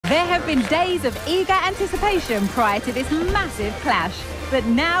There have been days of eager anticipation prior to this massive clash. But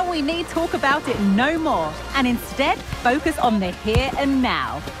now we need talk about it no more, and instead focus on the here and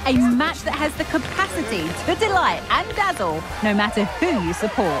now. A match that has the capacity to delight and dazzle, no matter who you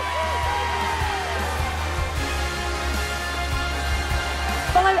support.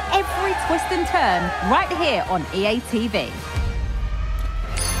 Follow every twist and turn right here on EA TV.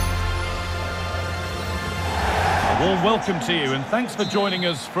 A warm welcome to you, and thanks for joining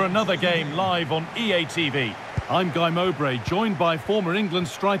us for another game live on EA TV. I'm Guy Mowbray, joined by former England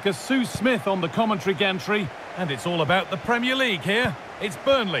striker Sue Smith on the commentary gantry, and it's all about the Premier League here. It's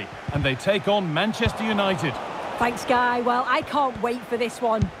Burnley, and they take on Manchester United. Thanks, Guy. Well, I can't wait for this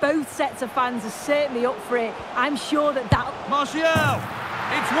one. Both sets of fans are certainly up for it. I'm sure that Martial!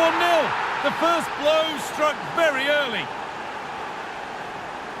 It's 1-0. The first blow struck very early.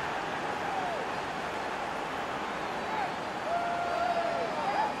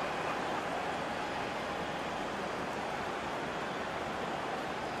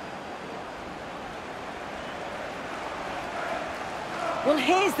 Well,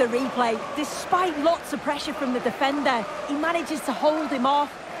 here's the replay. Despite lots of pressure from the defender, he manages to hold him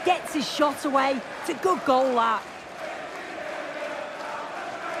off, gets his shot away. It's a good goal, that.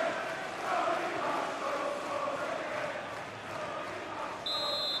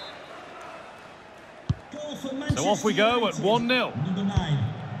 So off we go at 1-0. Number 9,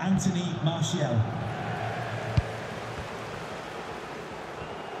 Anthony Martial.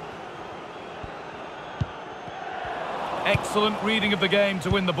 Excellent reading of the game to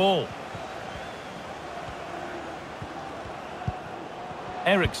win the ball.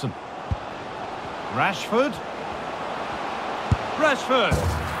 Ericsson. Rashford.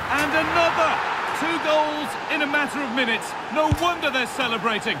 And another! 2 goals in a matter of minutes. No wonder they're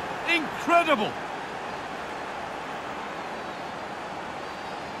celebrating. Incredible!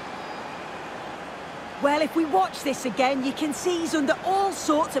 Well, if we watch this again, you can see he's under all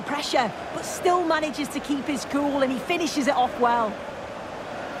sorts of pressure, but still manages to keep his cool, and he finishes it off well.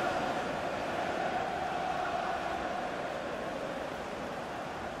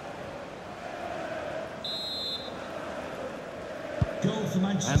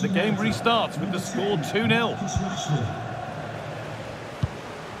 And the game restarts with the score 2-0.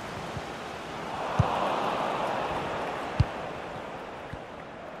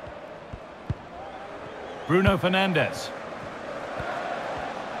 Bruno Fernandes.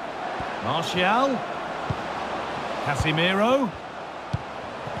 Martial. Casemiro.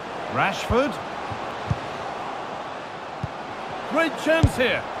 Rashford. Great chance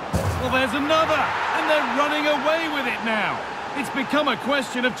here. Well, there's another, and they're running away with it now. It's become a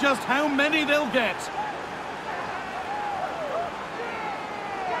question of just how many they'll get.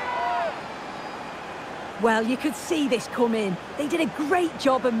 Well, you could see this coming. They did a great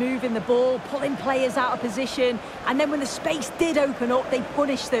job of moving the ball, pulling players out of position, and then when the space did open up, they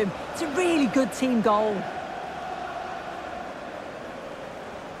punished them. It's a really good team goal.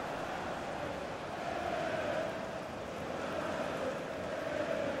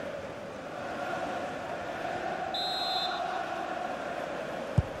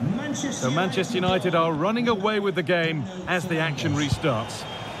 So Manchester United are running away with the game as the action restarts.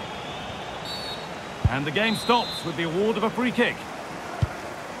 And the game stops with the award of a free kick.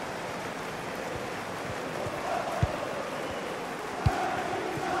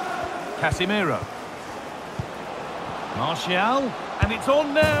 Casemiro. Martial. And it's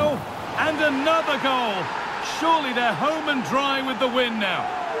on now. And another goal. Surely they're home and dry with the win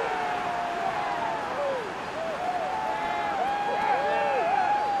now.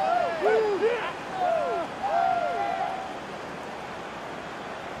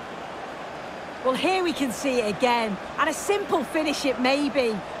 Well, here we can see it again, and a simple finish it may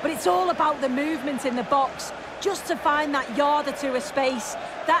be, but it's all about the movement in the box, just to find that yard or two of space.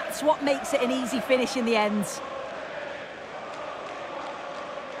 That's what makes it an easy finish in the end.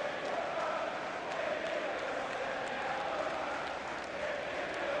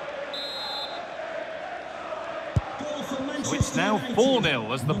 So it's now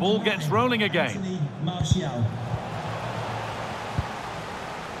 4-0 as the ball gets rolling again.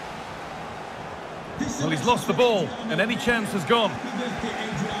 Well, he's lost the ball, and any chance has gone.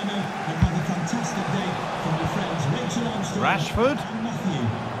 Rashford.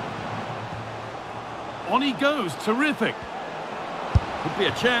 On he goes, terrific. Could be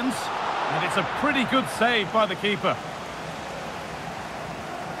a chance, and it's a pretty good save by the keeper.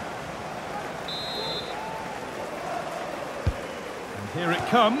 And here it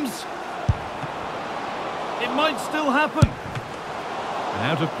comes. It might still happen.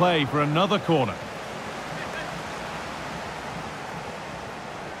 And out of play for another corner.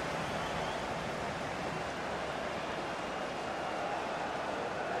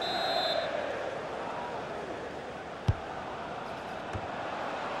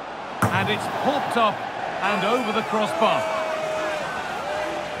 it's popped up and over the crossbar.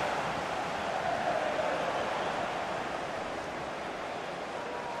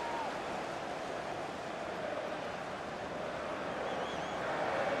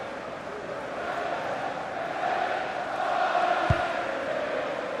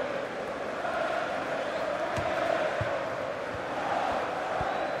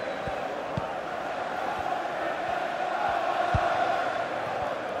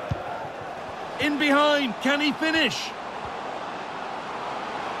 In behind, can he finish?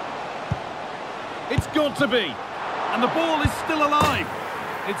 It's got to be. And the ball is still alive.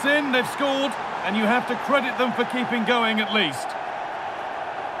 It's in, they've scored, and you have to credit them for keeping going at least.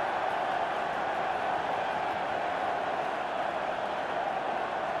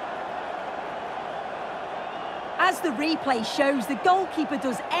 As the replay shows, the goalkeeper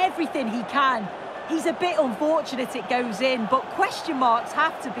does everything he can. He's a bit unfortunate it goes in, but question marks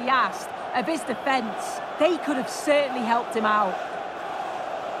have to be asked of his defence. They could have certainly helped him out.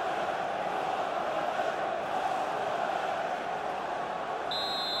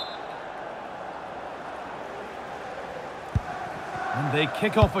 And they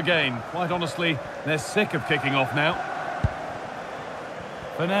kick off again. Quite honestly, they're sick of kicking off now.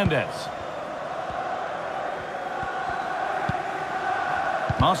 Fernandez.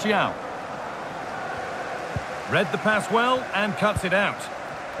 Martial. Read the pass well and cuts it out.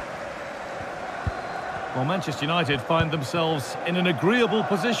 Well, Manchester United find themselves in an agreeable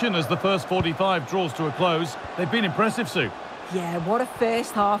position as the first 45 draws to a close. They've been impressive, Sue. Yeah, what a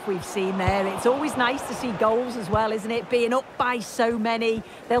first half we've seen there. It's always nice to see goals as well, isn't it? Being up by so many.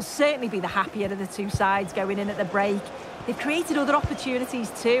 They'll certainly be the happier of the two sides going in at the break. They've created other opportunities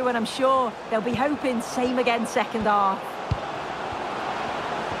too, and I'm sure they'll be hoping same again second half.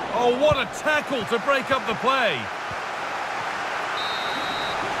 Oh, what a tackle to break up the play.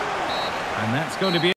 And that's going to be